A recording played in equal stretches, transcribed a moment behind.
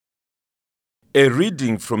A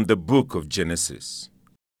reading from the book of Genesis.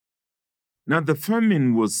 Now the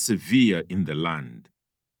famine was severe in the land,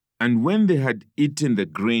 and when they had eaten the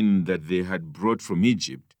grain that they had brought from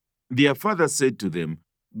Egypt, their father said to them,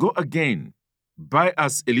 "Go again, buy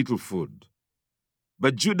us a little food."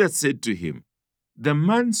 But Judah said to him, "The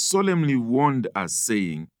man solemnly warned us,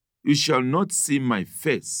 saying, 'You shall not see my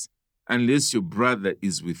face unless your brother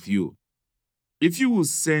is with you.' If you will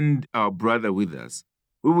send our brother with us,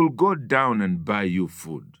 we will go down and buy you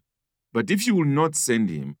food. But if you will not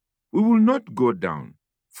send him, we will not go down.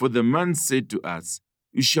 For the man said to us,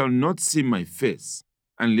 'You shall not see my face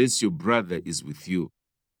unless your brother is with you.'"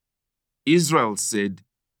 Israel said,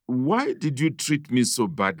 "Why did you treat me so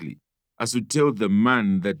badly as to tell the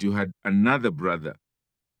man that you had another brother?"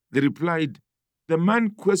 They replied, "The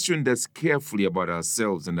man questioned us carefully about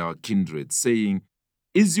ourselves and our kindred, saying,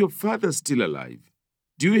 'Is your father still alive?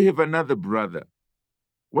 Do you have another brother?'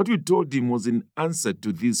 What we told him was in answer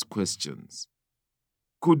to these questions.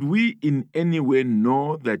 Could we in any way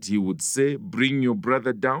know that he would say, 'Bring your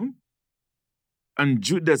brother down'?" And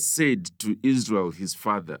Judah said to Israel his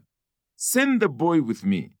father, "Send the boy with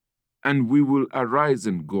me, and we will arise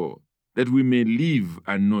and go, that we may live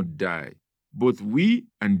and not die, both we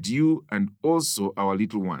and you and also our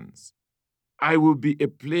little ones. I will be a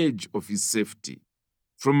pledge of his safety.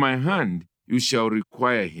 From my hand you shall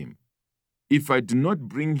require him. If I do not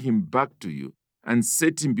bring him back to you and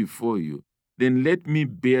set him before you, then let me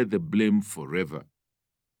bear the blame forever.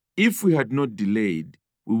 If we had not delayed,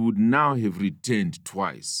 we would now have returned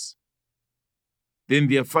twice." Then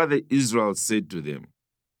their father Israel said to them,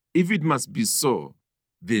 "If it must be so,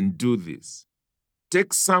 then do this.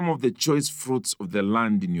 Take some of the choice fruits of the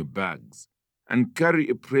land in your bags, and carry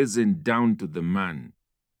a present down to the man,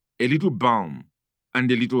 a little balm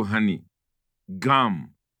and a little honey,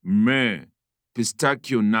 gum, myrrh,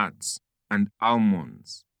 pistachio nuts, and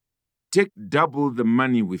almonds. Take double the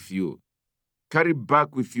money with you. Carry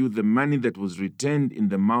back with you the money that was returned in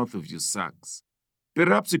the mouth of your sacks.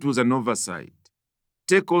 Perhaps it was an oversight.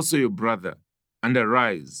 Take also your brother, and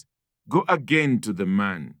arise. Go again to the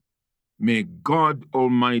man. May God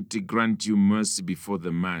Almighty grant you mercy before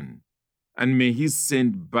the man, and may he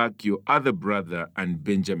send back your other brother and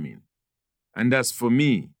Benjamin. And as for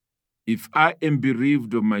me, if I am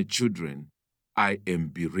bereaved of my children, I am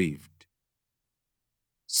bereaved."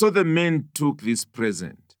 So the men took this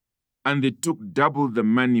present, and they took double the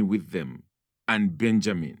money with them, and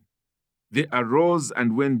Benjamin. They arose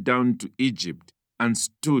and went down to Egypt and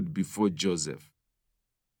stood before Joseph.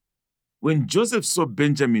 When Joseph saw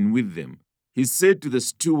Benjamin with them, he said to the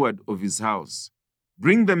steward of his house,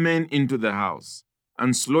 "Bring the men into the house,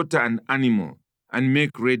 and slaughter an animal, and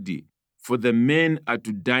make ready, for the men are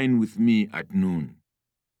to dine with me at noon."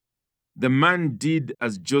 The man did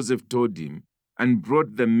as Joseph told him, and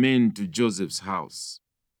brought the men to Joseph's house.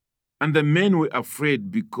 And the men were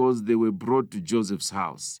afraid because they were brought to Joseph's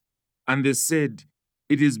house. And they said,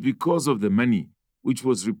 "It is because of the money which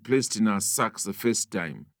was replaced in our sacks the first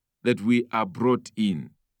time that we are brought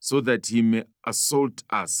in, so that he may assault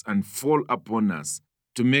us and fall upon us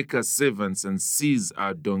to make us servants and seize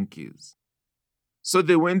our donkeys." So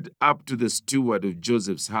they went up to the steward of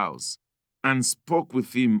Joseph's house and spoke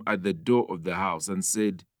with him at the door of the house and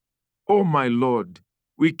said, "Oh, my lord,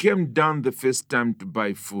 we came down the first time to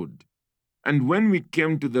buy food. And when we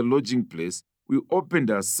came to the lodging place, we opened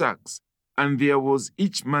our sacks, and there was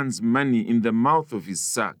each man's money in the mouth of his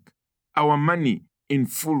sack, our money in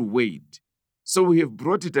full weight. So we have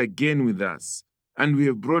brought it again with us, and we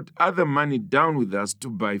have brought other money down with us to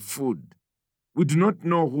buy food. We do not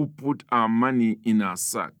know who put our money in our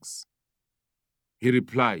sacks." He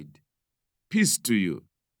replied, "Peace to you.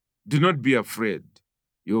 Do not be afraid.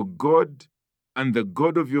 Your God and the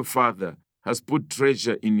God of your father has put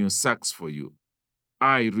treasure in your sacks for you.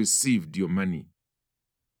 I received your money."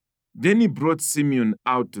 Then he brought Simeon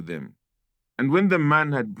out to them. And when the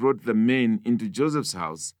man had brought the men into Joseph's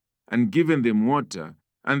house and given them water,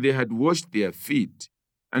 and they had washed their feet,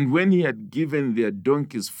 and when he had given their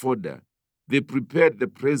donkeys fodder, they prepared the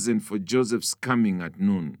present for Joseph's coming at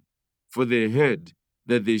noon, for they heard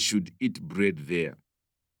that they should eat bread there.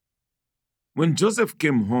 When Joseph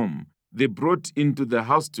came home, they brought into the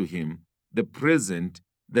house to him the present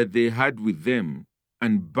that they had with them,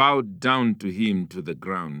 and bowed down to him to the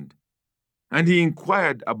ground. And he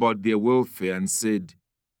inquired about their welfare and said,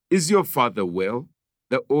 "Is your father well,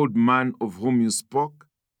 the old man of whom you spoke?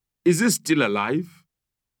 Is he still alive?"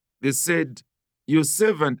 They said, "Your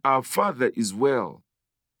servant, our father, is well.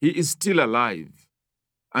 He is still alive."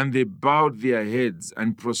 And they bowed their heads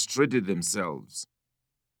and prostrated themselves.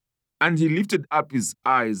 And he lifted up his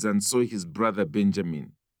eyes and saw his brother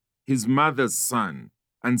Benjamin, his mother's son,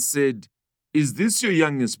 and said, "Is this your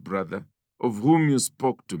youngest brother, of whom you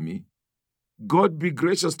spoke to me? God be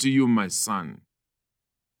gracious to you, my son."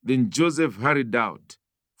 Then Joseph hurried out,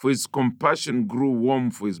 for his compassion grew warm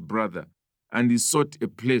for his brother, and he sought a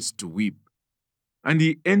place to weep. And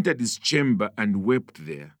he entered his chamber and wept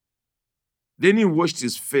there. Then he washed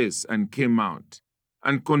his face and came out,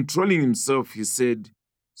 and controlling himself, he said,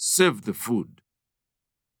 "Serve the food."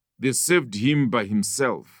 They served him by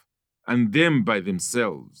himself, and them by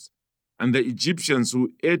themselves, and the Egyptians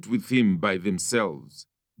who ate with him by themselves,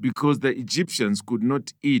 because the Egyptians could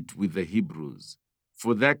not eat with the Hebrews,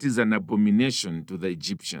 for that is an abomination to the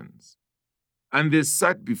Egyptians. And they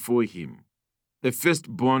sat before him, the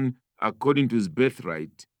firstborn according to his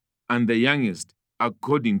birthright, and the youngest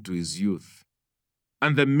according to his youth.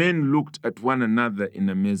 And the men looked at one another in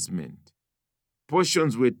amazement.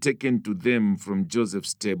 Portions were taken to them from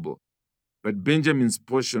Joseph's table, but Benjamin's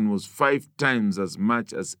portion was 5 times as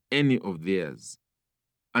much as any of theirs.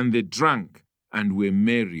 And they drank and were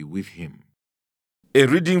merry with him. A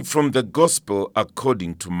reading from the Gospel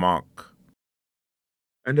according to Mark.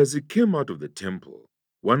 And as he came out of the temple,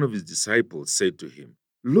 one of his disciples said to him,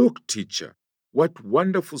 "Look, teacher, what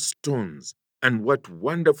wonderful stones and what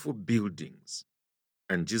wonderful buildings."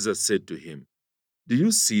 And Jesus said to him, "Do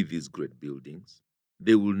you see these great buildings?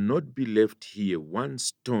 There will not be left here one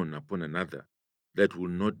stone upon another that will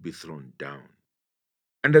not be thrown down."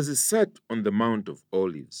 And as he sat on the Mount of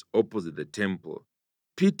Olives opposite the temple,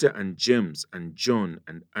 Peter and James and John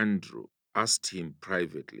and Andrew asked him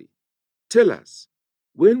privately, "Tell us,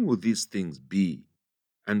 when will these things be?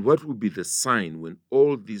 And what will be the sign when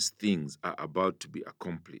all these things are about to be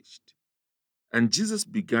accomplished?" And Jesus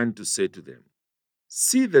began to say to them,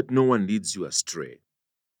 "See that no one leads you astray.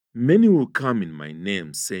 Many will come in my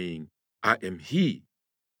name, saying, 'I am he,'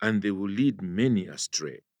 and they will lead many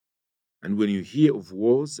astray. And when you hear of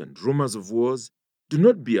wars and rumors of wars, do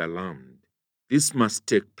not be alarmed. This must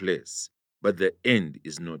take place, but the end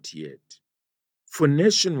is not yet. For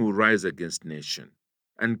nation will rise against nation,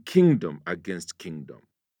 and kingdom against kingdom.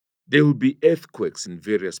 There will be earthquakes in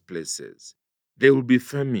various places. There will be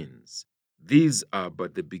famines. These are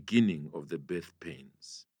but the beginning of the birth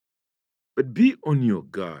pains. But be on your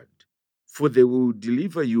guard, for they will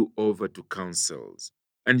deliver you over to councils,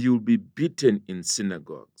 and you will be beaten in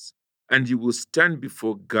synagogues, and you will stand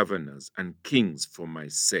before governors and kings for my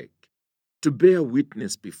sake, to bear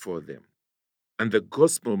witness before them. And the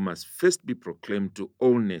gospel must first be proclaimed to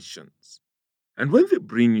all nations. And when they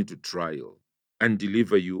bring you to trial and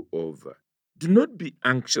deliver you over, do not be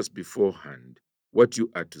anxious beforehand what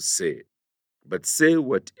you are to say, but say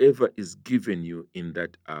whatever is given you in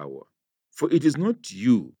that hour. For it is not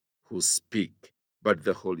you who speak, but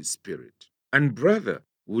the Holy Spirit. And brother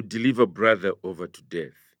will deliver brother over to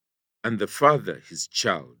death, and the father his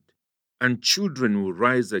child. And children will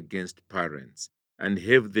rise against parents and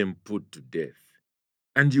have them put to death.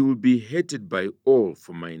 And you will be hated by all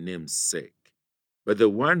for my name's sake. But the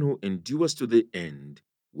one who endures to the end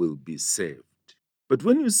will be saved. But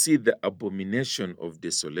when you see the abomination of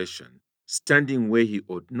desolation standing where he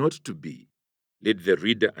ought not to be, let the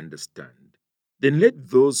reader understand. Then let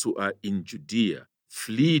those who are in Judea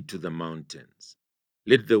flee to the mountains.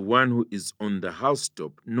 Let the one who is on the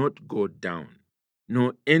housetop not go down,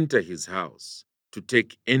 nor enter his house to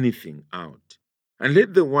take anything out. And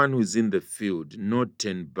let the one who is in the field not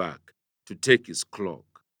turn back to take his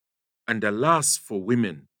cloak. And alas for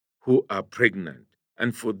women who are pregnant,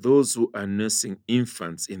 and for those who are nursing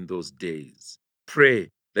infants in those days. Pray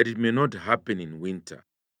that it may not happen in winter,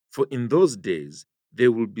 for in those days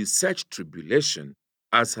there will be such tribulation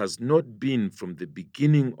as has not been from the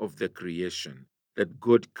beginning of the creation that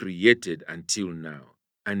God created until now,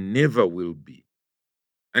 and never will be.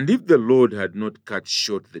 And if the Lord had not cut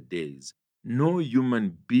short the days, no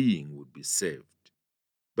human being would be saved.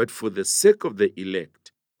 But for the sake of the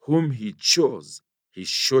elect, whom he chose, he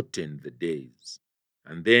shortened the days.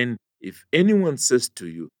 And then, if anyone says to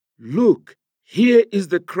you, "Look, here is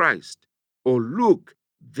the Christ," or "Look,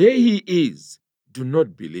 there he is," do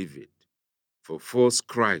not believe it. For false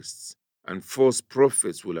Christs and false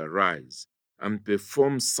prophets will arise and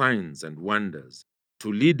perform signs and wonders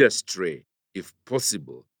to lead astray, if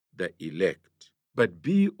possible, the elect. But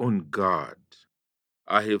be on guard.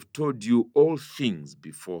 I have told you all things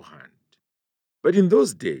beforehand. But in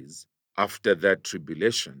those days, after that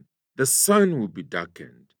tribulation, the sun will be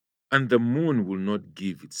darkened, and the moon will not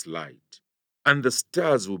give its light, and the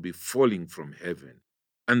stars will be falling from heaven,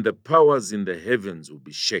 and the powers in the heavens will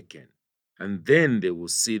be shaken. And then they will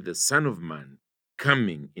see the Son of Man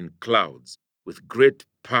coming in clouds with great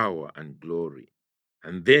power and glory.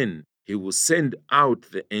 And then he will send out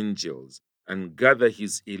the angels and gather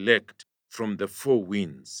his elect from the four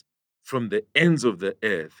winds, from the ends of the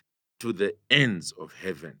earth to the ends of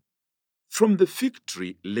heaven. From the fig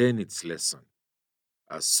tree, learn its lesson.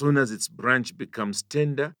 As soon as its branch becomes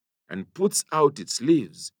tender and puts out its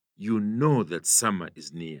leaves, you know that summer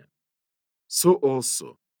is near. So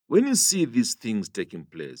also, when you see these things taking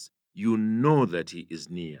place, you know that he is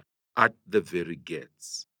near, at the very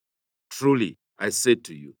gates. Truly, I say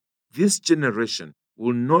to you, this generation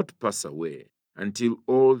will not pass away until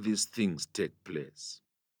all these things take place.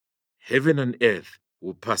 Heaven and earth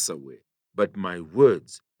will pass away, but my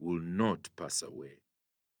words will not pass away.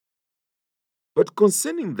 But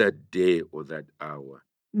concerning that day or that hour,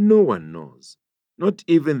 no one knows, not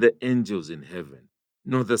even the angels in heaven,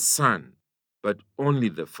 nor the Son, but only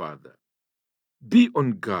the Father. Be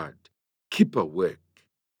on guard, keep awake,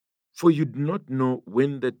 for you do not know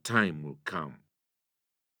when the time will come.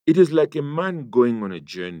 It is like a man going on a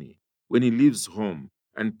journey when he leaves home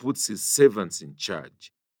and puts his servants in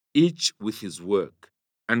charge, each with his work,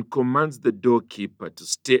 and commands the doorkeeper to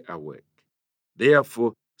stay awake.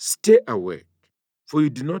 Therefore, stay awake, for you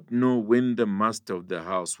do not know when the master of the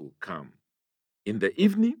house will come, in the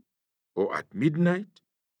evening, or at midnight,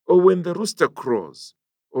 or when the rooster crows,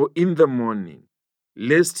 or in the morning,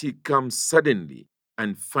 lest he come suddenly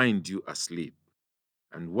and find you asleep.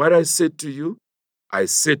 And what I said to you, I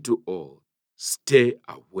say to all, stay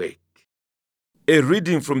awake. A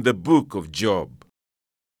reading from the book of Job.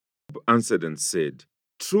 Job answered and said,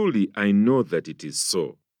 truly I know that it is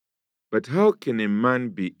so. But how can a man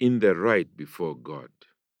be in the right before God?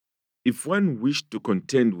 If one wished to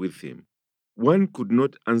contend with him, one could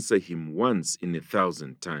not answer him once in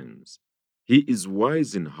 1,000 times. He is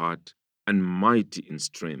wise in heart and mighty in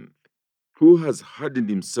strength. Who has hardened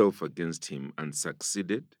himself against him and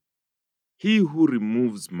succeeded? He who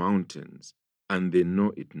removes mountains, and they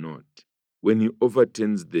know it not, when he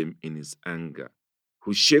overturns them in his anger,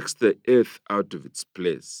 who shakes the earth out of its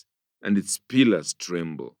place, and its pillars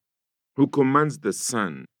tremble, who commands the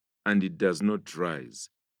sun, and it does not rise,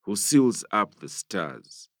 who seals up the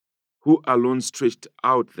stars, who alone stretched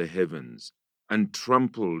out the heavens, and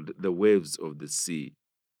trampled the waves of the sea,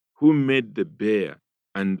 who made the Bear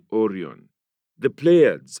and Orion, the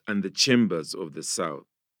Pleiades and the chambers of the south,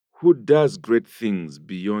 who does great things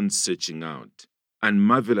beyond searching out, and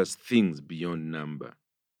marvelous things beyond number.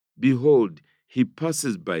 Behold, he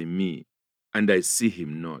passes by me, and I see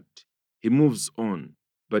him not. He moves on,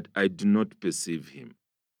 but I do not perceive him.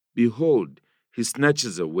 Behold, he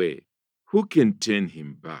snatches away. Who can turn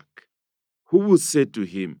him back? Who will say to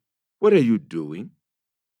him, what are you doing?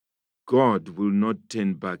 God will not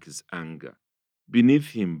turn back his anger.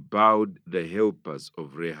 Beneath him bowed the helpers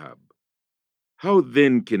of Rahab. How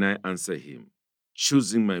then can I answer him,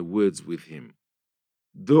 choosing my words with him?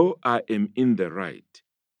 Though I am in the right,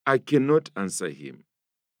 I cannot answer him.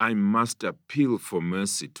 I must appeal for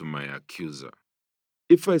mercy to my accuser.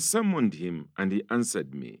 If I summoned him and he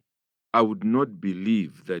answered me, I would not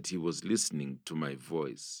believe that he was listening to my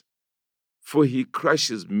voice. For he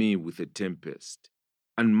crushes me with a tempest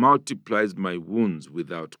and multiplies my wounds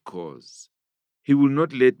without cause. He will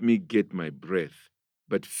not let me get my breath,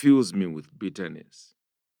 but fills me with bitterness.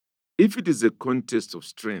 If it is a contest of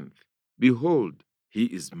strength, behold, he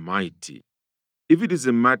is mighty. If it is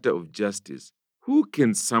a matter of justice, who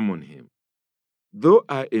can summon him? Though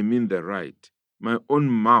I am in the right, my own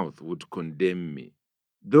mouth would condemn me.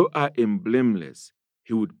 Though I am blameless,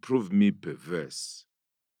 he would prove me perverse.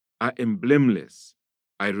 I am blameless.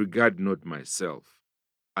 I regard not myself.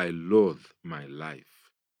 I loathe my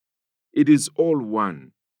life. It is all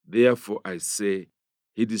one. Therefore I say,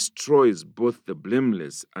 he destroys both the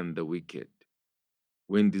blameless and the wicked.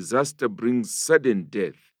 When disaster brings sudden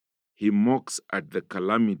death, he mocks at the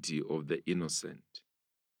calamity of the innocent.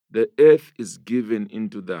 The earth is given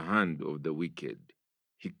into the hand of the wicked.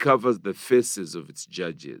 He covers the faces of its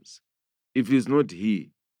judges. If it is not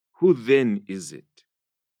he, who then is it?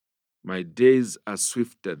 My days are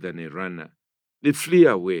swifter than a runner. They flee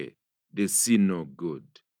away. They see no good.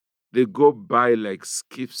 They go by like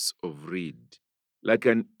skiffs of reed, like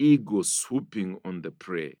an eagle swooping on the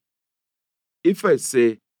prey. If I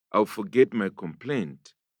say, I'll forget my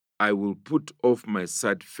complaint, I will put off my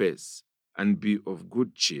sad face and be of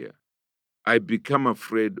good cheer. I become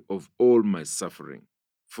afraid of all my suffering,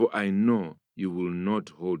 for I know you will not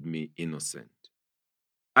hold me innocent.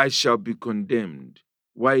 I shall be condemned.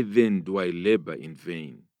 Why then do I labor in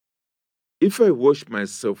vain? If I wash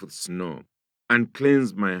myself with snow and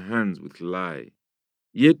cleanse my hands with lye,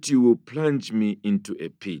 Yet you will plunge me into a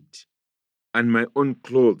pit, and my own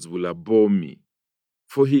clothes will abhor me.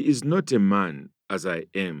 For he is not a man as I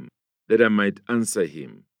am, that I might answer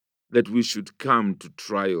him, that we should come to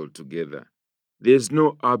trial together. There is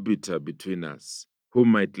no arbiter between us, who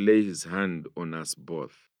might lay his hand on us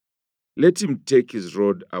both. Let him take his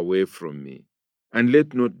rod away from me, and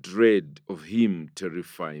let not dread of him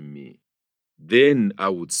terrify me. Then I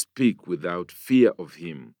would speak without fear of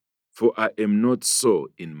him, for I am not so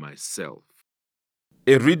in myself.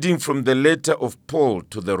 A reading from the letter of Paul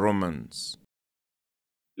to the Romans.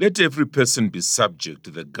 Let every person be subject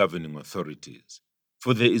to the governing authorities,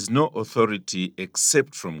 for there is no authority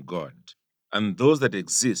except from God, and those that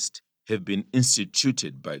exist have been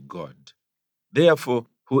instituted by God. Therefore,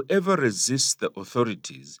 whoever resists the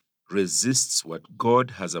authorities resists what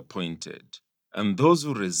God has appointed, and those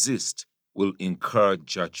who resist will incur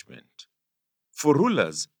judgment. For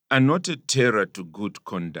rulers are not a terror to good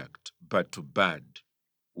conduct, but to bad.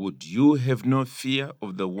 Would you have no fear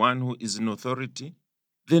of the one who is in authority?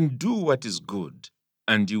 Then do what is good,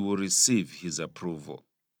 and you will receive his approval.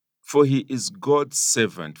 For he is God's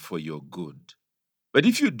servant for your good. But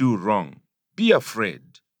if you do wrong, be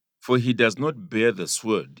afraid, for he does not bear the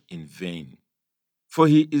sword in vain. For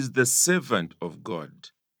he is the servant of God,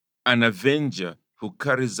 an avenger who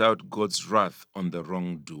carries out God's wrath on the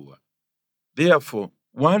wrongdoer. Therefore,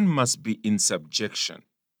 one must be in subjection,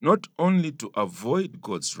 not only to avoid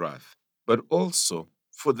God's wrath, but also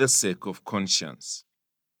for the sake of conscience.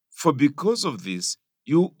 For because of this,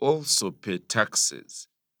 you also pay taxes,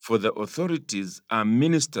 for the authorities are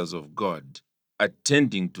ministers of God,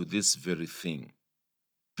 attending to this very thing.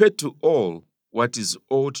 Pay to all what is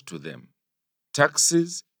owed to them: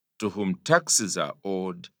 taxes, to whom taxes are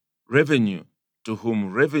owed; revenue, to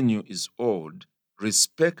whom revenue is owed;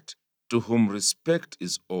 respect, to whom respect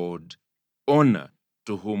is owed; honor,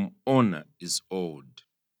 to whom honor is owed.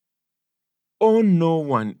 Owe no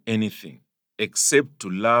one anything except to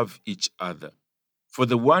love each other, for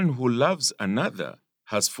the one who loves another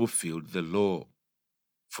has fulfilled the law.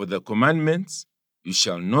 For the commandments, you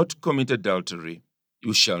shall not commit adultery,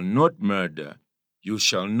 you shall not murder, you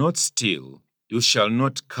shall not steal, you shall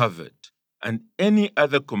not covet, and any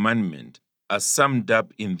other commandment are summed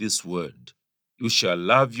up in this word: you shall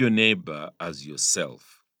love your neighbor as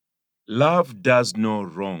yourself. Love does no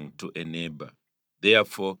wrong to a neighbor.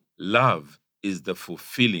 Therefore, love is the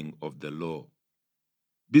fulfilling of the law.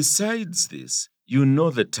 Besides this, you know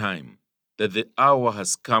the time, that the hour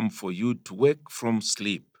has come for you to wake from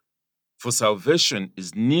sleep. For salvation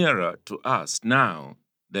is nearer to us now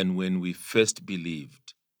than when we first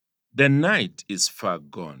believed. The night is far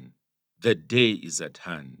gone, the day is at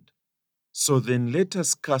hand. So then let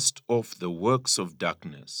us cast off the works of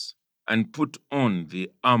darkness and put on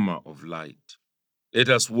the armor of light. Let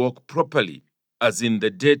us walk properly as in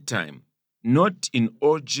the daytime, not in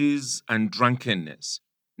orgies and drunkenness,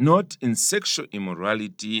 not in sexual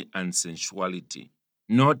immorality and sensuality,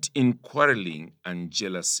 not in quarreling and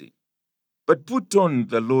jealousy. But put on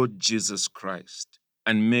the Lord Jesus Christ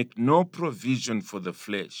and make no provision for the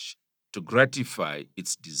flesh to gratify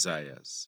its desires.